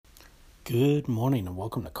Good morning and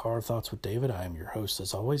welcome to Car Thoughts with David. I am your host,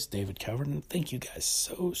 as always, David Calvert, and thank you guys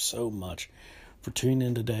so much for tuning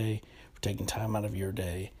in today, for taking time out of your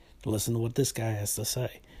day to listen to what this guy has to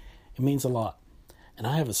say. It means a lot. And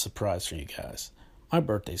I have a surprise for you guys. My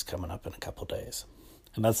birthday's coming up in a couple days,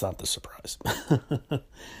 and that's not the surprise.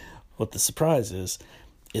 What the surprise is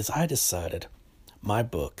I decided my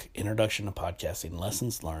book, Introduction to Podcasting,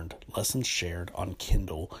 Lessons Learned, Lessons Shared on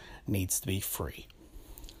Kindle, needs to be free.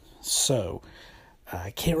 So,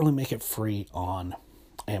 I can't really make it free on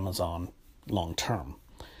Amazon long term.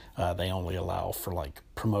 They only allow for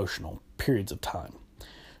promotional periods of time.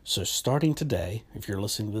 So starting today, if you're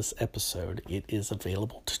listening to this episode, it is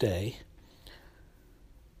available today,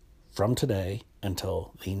 from today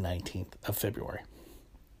until the 19th of February.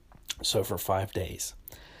 So for 5 days.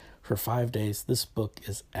 For 5 days, this book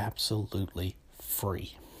is absolutely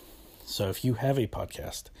free. So if you have a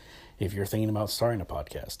podcast, if you're thinking about starting a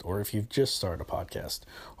podcast, or if you've just started a podcast,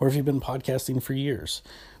 or if you've been podcasting for years,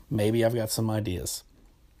 maybe I've got some ideas.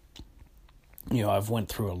 I've went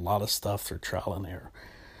through a lot of stuff through trial and error.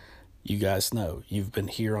 You guys know, you've been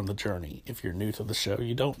here on the journey. If you're new to the show,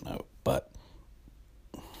 you don't know. But,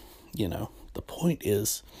 the point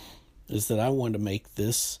is that I wanted to make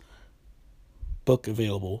this book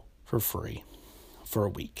available for free for a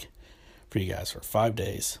week for you guys for 5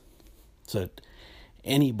 days. So that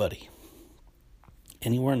anybody,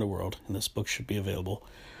 anywhere in the world, and this book should be available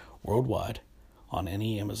worldwide on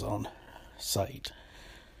any Amazon site,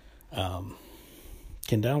 can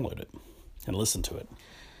download it and listen to it,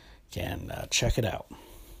 can check it out.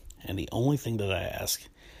 And the only thing that I ask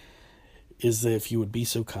is that if you would be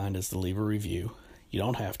so kind as to leave a review. You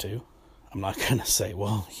don't have to. I'm not going to say,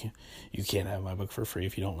 well, you can't have my book for free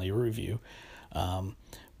if you don't leave a review.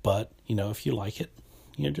 But, if you like it,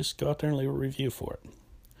 just go out there and leave a review for it.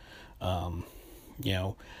 I'm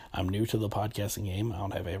new to the podcasting game. I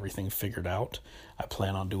don't have everything figured out. I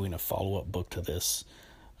plan on doing a follow-up book to this,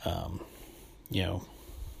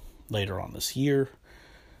 later on this year,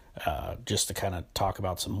 just to kind of talk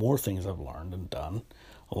about some more things I've learned and done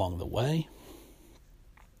along the way,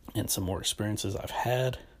 and some more experiences I've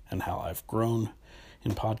had and how I've grown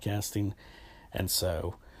in podcasting. And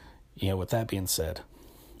so, with that being said,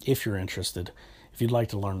 if you're interested, if you'd like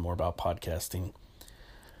to learn more about podcasting,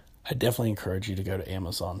 I definitely encourage you to go to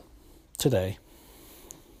Amazon today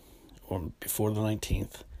or before the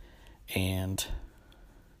 19th and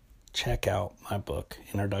check out my book,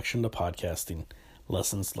 Introduction to Podcasting,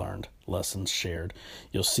 Lessons Learned, Lessons Shared.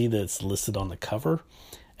 You'll see that it's listed on the cover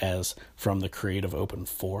as from the Creative Open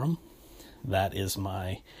Forum. That is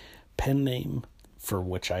my pen name for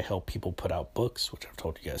which I help people put out books, which I've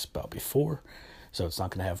told you guys about before. So it's not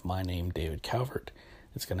going to have my name, David Calvert.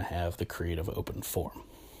 It's going to have the Creative Open Forum.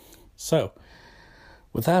 So,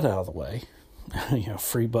 with that out of the way,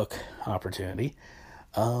 free book opportunity.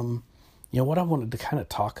 What I wanted to kind of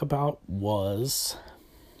talk about was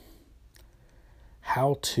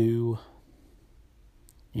how to,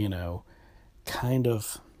 kind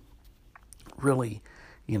of really,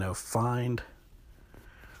 find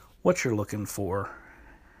what you're looking for.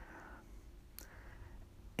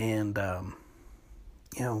 And,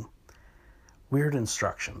 weird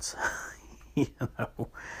instructions,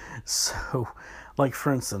 So,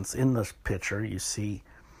 for instance, in this picture, you see,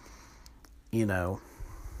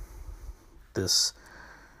 this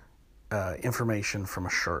information from a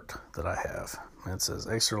shirt that I have. And it says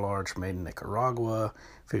extra large, made in Nicaragua,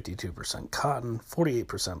 52% cotton,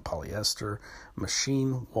 48% polyester,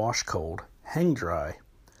 machine wash cold, hang dry,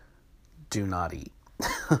 do not eat.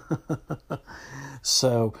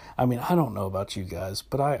 So, I don't know about you guys,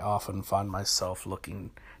 but I often find myself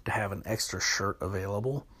looking to have an extra shirt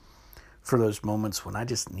available for those moments when I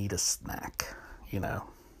just need a snack,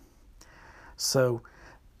 So,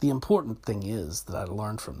 the important thing is that I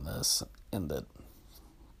learned from this, and that,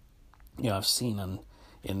 I've seen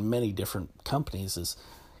in many different companies is,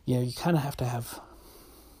 you kind of have to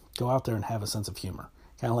go out there and have a sense of humor,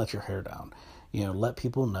 kind of let your hair down, let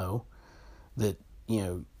people know that,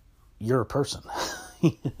 you're a person,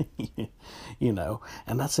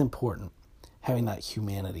 and that's important. Having that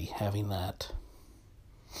humanity, having that,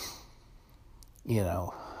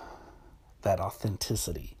 that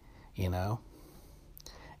authenticity,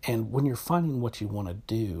 And when you're finding what you want to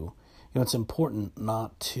do, it's important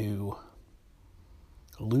not to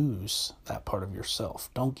lose that part of yourself.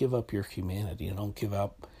 Don't give up your humanity, and don't give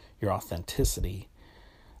up your authenticity,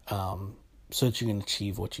 so that you can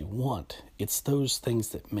achieve what you want. It's those things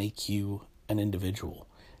that make you an individual.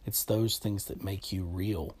 It's those things that make you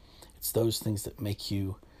real. It's those things that make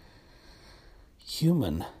you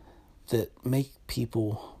human that make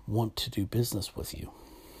people want to do business with you.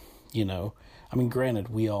 Granted,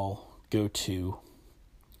 we all go to,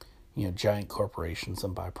 giant corporations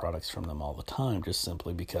and buy products from them all the time, just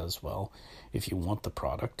simply because, well, if you want the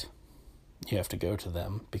product, you have to go to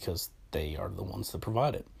them because they are the ones that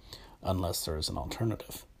provide it, unless there is an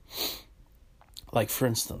alternative. Like, for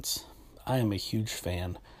instance, I am a huge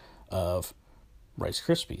fan of Rice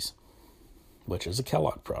Krispies, which is a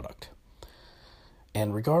Kellogg product.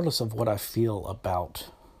 And regardless of what I feel about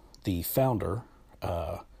the founder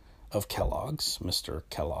of Kellogg's, Mr.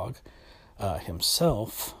 Kellogg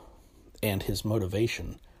himself, and his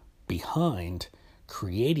motivation behind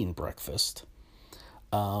creating breakfast,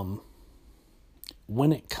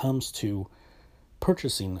 when it comes to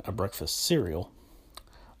purchasing a breakfast cereal,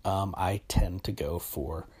 I tend to go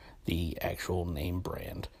for the actual name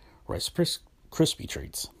brand Rice Krispie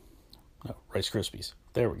Treats. No, Rice Krispies.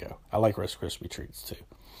 There we go. I like Rice Krispie Treats too.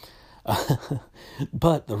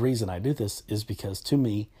 But the reason I do this is because, to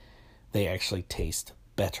me, they actually taste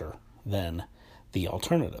better than the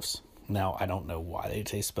alternatives. Now, I don't know why they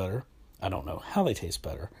taste better. I don't know how they taste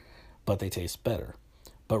better, but they taste better.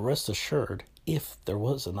 But rest assured, if there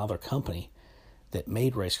was another company that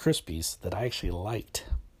made Rice Krispies that I actually liked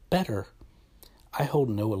better, I hold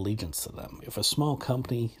no allegiance to them. If a small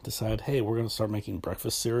company decided, hey, we're going to start making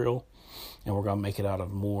breakfast cereal, and we're going to make it out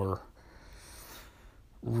of more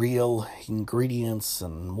real ingredients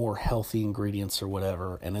and more healthy ingredients or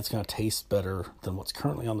whatever, and it's going to taste better than what's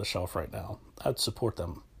currently on the shelf right now, I'd support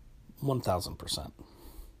them 1,000%.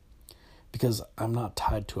 Because I'm not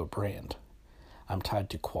tied to a brand. I'm tied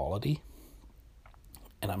to quality,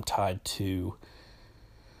 and I'm tied to,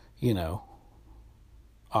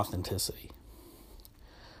 authenticity.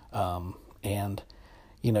 And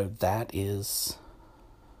that is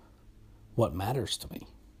what matters to me.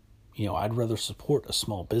 I'd rather support a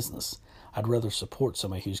small business. I'd rather support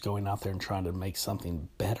somebody who's going out there and trying to make something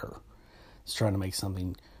better. It's trying to make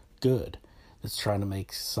something good. It's trying to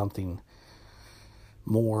make something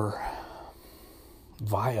more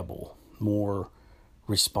viable, more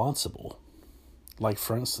responsible. Like,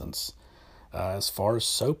 for instance, as far as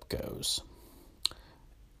soap goes,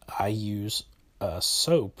 I use a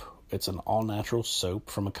soap. It's an all-natural soap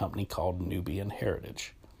from a company called Nubian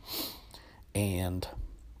Heritage. And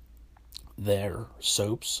their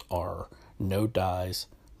soaps are no dyes,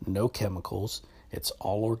 no chemicals. It's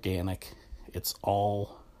all organic. It's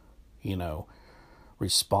all,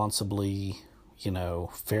 responsibly,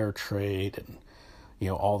 fair trade, and,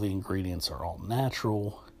 all the ingredients are all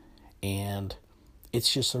natural. And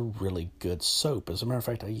it's just a really good soap. As a matter of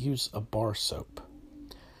fact, I use a bar soap.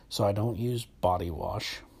 So I don't use body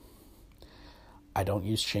wash. I don't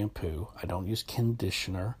use shampoo. I don't use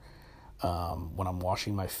conditioner. When I'm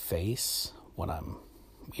washing my face, when I'm,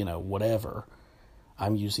 whatever,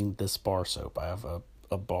 I'm using this bar soap. I have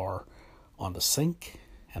a bar on the sink,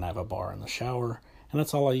 and I have a bar in the shower, and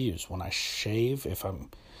that's all I use. When I shave,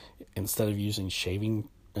 instead of using shaving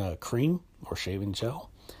cream or shaving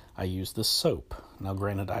gel, I use this soap. Now,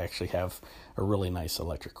 granted, I actually have a really nice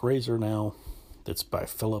electric razor now that's by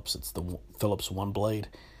Philips. It's the Philips One Blade.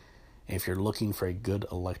 If you're looking for a good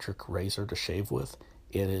electric razor to shave with,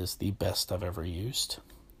 it is the best I've ever used.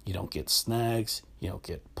 You don't get snags. You don't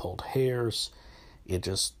get pulled hairs. It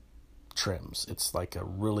just trims. It's like a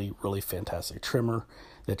really, really fantastic trimmer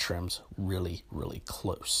that trims really, really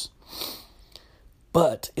close.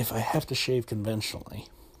 But if I have to shave conventionally,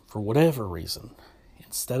 for whatever reason,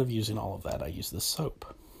 instead of using all of that, I use this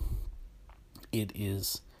soap. It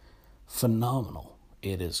is phenomenal.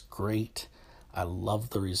 It is great. I love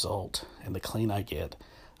the result and the clean I get.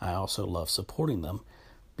 I also love supporting them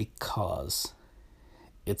because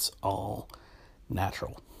it's all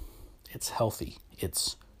natural. It's healthy.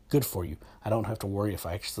 It's good for you. I don't have to worry if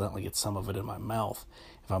I accidentally get some of it in my mouth,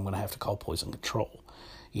 if I'm going to have to call poison control.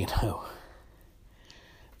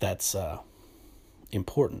 That's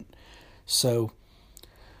important. So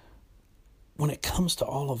when it comes to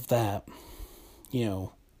all of that,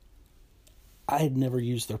 I had never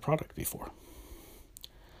used their product before.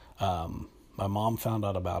 My mom found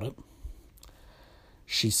out about it.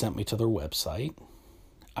 She sent me to their website.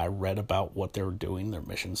 I read about what they were doing, their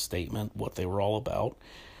mission statement, what they were all about,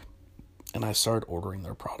 and I started ordering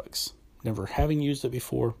their products. Never having used it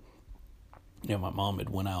before, my mom had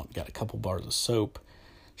went out and got a couple bars of soap.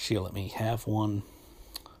 She let me have one,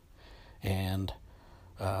 and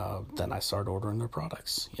then I started ordering their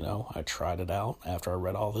products. I tried it out. After I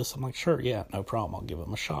read all this, I'm like, sure, yeah, no problem. I'll give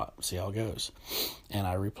them a shot, see how it goes. And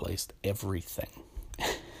I replaced everything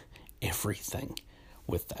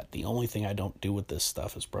with that. The only thing I don't do with this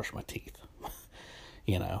stuff is brush my teeth,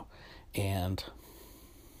 And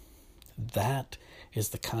that is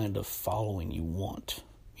the kind of following you want.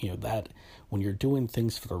 That when you're doing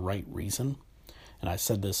things for the right reason, and I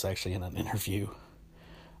said this actually in an interview,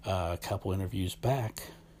 a couple interviews back,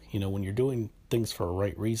 when you're doing things for a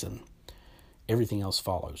right reason, everything else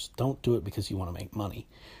follows. Don't do it because you want to make money.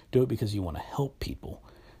 Do it because you want to help people.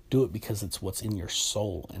 Do it because it's what's in your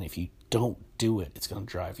soul. And if you don't do it, it's going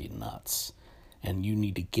to drive you nuts. And you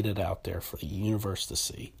need to get it out there for the universe to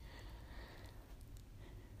see.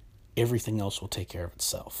 Everything else will take care of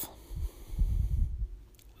itself.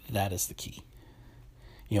 That is the key.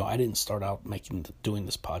 I didn't start out doing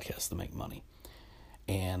this podcast to make money.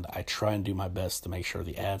 And I try and do my best to make sure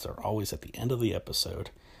the ads are always at the end of the episode.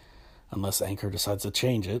 Unless Anchor decides to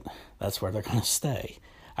change it, that's where they're going to stay.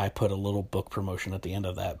 I put a little book promotion at the end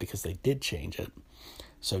of that because they did change it.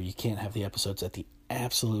 So you can't have the episodes at the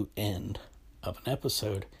absolute end of an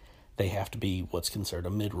episode. They have to be what's considered a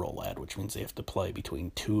mid-roll ad, which means they have to play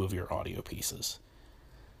between two of your audio pieces.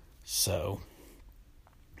 So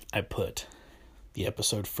I put the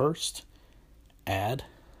episode first, ad,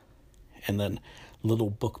 and then little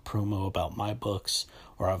book promo about my books,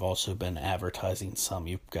 or I've also been advertising some.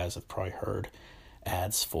 You guys have probably heard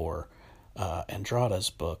ads for Andrada's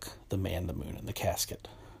book, The Man, the Moon, and the Casket,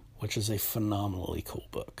 which is a phenomenally cool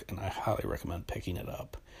book, and I highly recommend picking it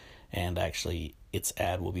up. And actually, its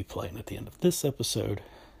ad will be playing at the end of this episode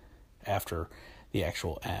after the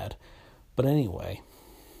actual ad. But anyway,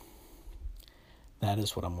 that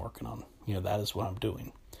is what I'm working on. That is what I'm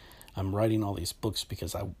doing. I'm writing all these books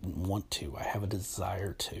because I want to. I have a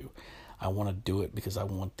desire to. I want to do it because I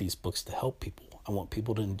want these books to help people. I want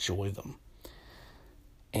people to enjoy them.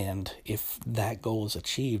 And if that goal is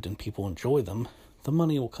achieved and people enjoy them, the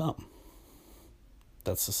money will come.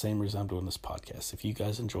 That's the same reason I'm doing this podcast. If you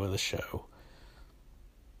guys enjoy the show,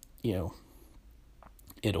 it'll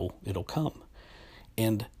come.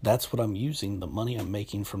 And that's what I'm using, the money I'm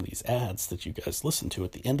making from these ads that you guys listen to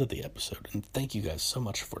at the end of the episode. And thank you guys so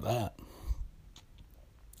much for that.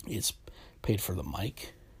 It's paid for the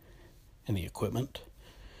mic and the equipment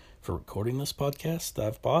for recording this podcast that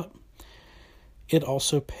I've bought. It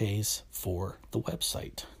also pays for the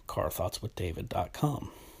website,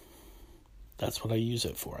 carthoughtswithdavid.com. That's what I use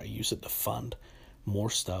it for. I use it to fund more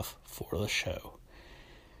stuff for the show.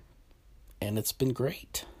 And it's been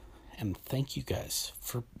great. And thank you guys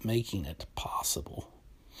for making it possible.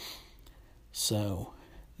 So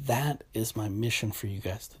that is my mission for you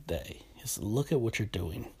guys today, is look at what you're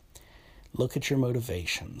doing. Look at your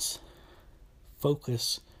motivations.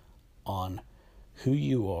 Focus on who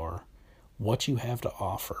you are, what you have to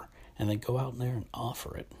offer, and then go out there and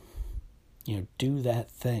offer it. Do that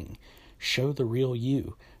thing. Show the real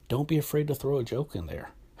you. Don't be afraid to throw a joke in there.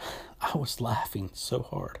 I was laughing so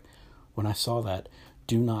hard when I saw that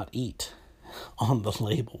 "do not eat" on the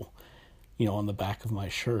label, on the back of my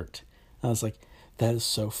shirt. And I was like, that is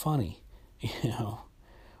so funny.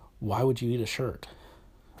 Why would you eat a shirt?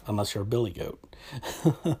 Unless you're a billy goat.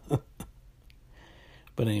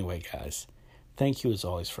 But anyway, guys, thank you as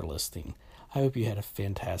always for listening. I hope you had a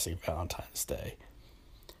fantastic Valentine's Day.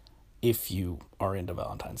 If you are into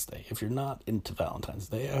Valentine's Day. If you're not into Valentine's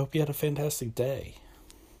Day, I hope you had a fantastic day.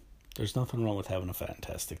 There's nothing wrong with having a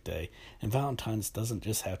fantastic day. And Valentine's doesn't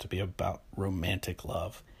just have to be about romantic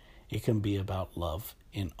love. It can be about love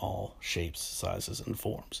in all shapes, sizes, and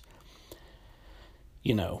forms.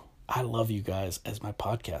 I love you guys as my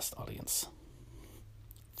podcast audience.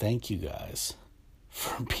 Thank you guys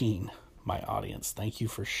for being my audience. Thank you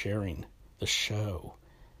for sharing the show.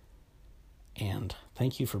 And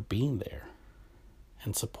thank you for being there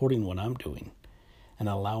and supporting what I'm doing and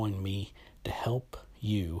allowing me to help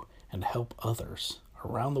you and help others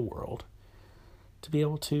around the world to be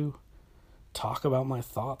able to talk about my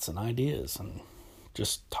thoughts and ideas and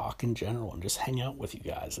just talk in general and just hang out with you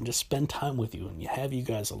guys and just spend time with you and have you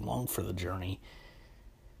guys along for the journey.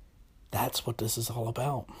 That's what this is all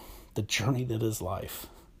about. The journey that is life.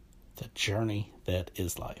 The journey that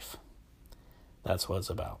is life. That's what it's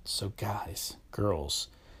about. So guys, girls,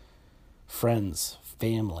 friends,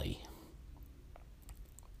 family,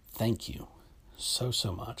 thank you so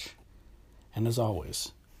much. And as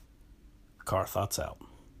always, Car Thoughts out.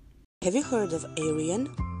 Have you heard of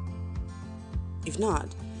Aryan? If not,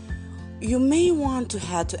 you may want to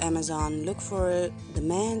head to Amazon, look for The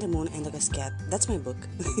Man, the Moon, and the Casket. That's my book.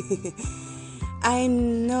 I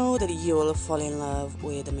know that you will fall in love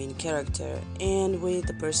with the main character and with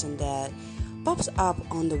the person that pops up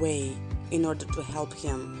on the way in order to help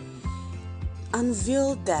him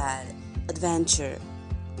unveil that adventure,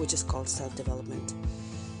 which is called self-development.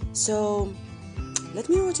 So, let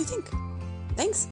me know what you think. Thanks.